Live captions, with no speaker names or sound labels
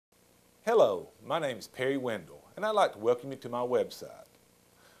Hello, my name is Perry Windle, and I'd like to welcome you to my website.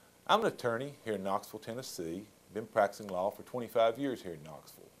 I'm an attorney here in Knoxville, Tennessee. Been practicing law for 25 years here in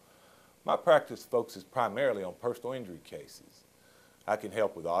Knoxville. My practice focuses primarily on personal injury cases. I can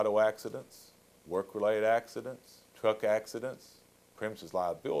help with auto accidents, work-related accidents, truck accidents, premises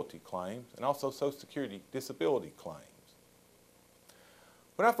liability claims, and also Social Security disability claims.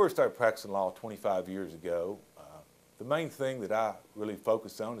 When I first started practicing law 25 years ago, the main thing that I really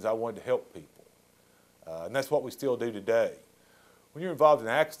focused on is I wanted to help people. And that's what we still do today. When you're involved in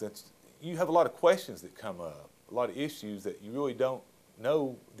accidents, you have a lot of questions that come up, a lot of issues that you really don't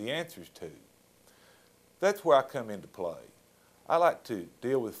know the answers to. That's where I come into play. I like to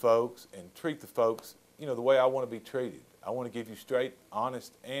deal with folks and treat the folks, the way I want to be treated. I want to give you straight,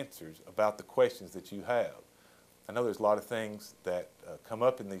 honest answers about the questions that you have. I know there's a lot of things that come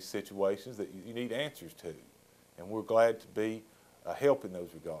up in these situations that you need answers to, and we're glad to be a help in those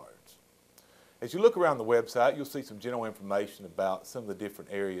regards. As you look around the website, you'll see some general information about some of the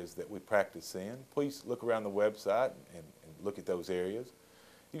different areas that we practice in. Please look around the website and look at those areas.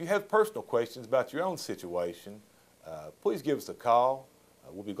 If you have personal questions about your own situation, please give us a call.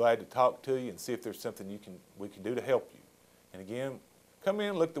 We'll be glad to talk to you and see if there's something we can do to help you. And again, come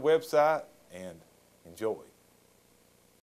in, look at the website, and enjoy.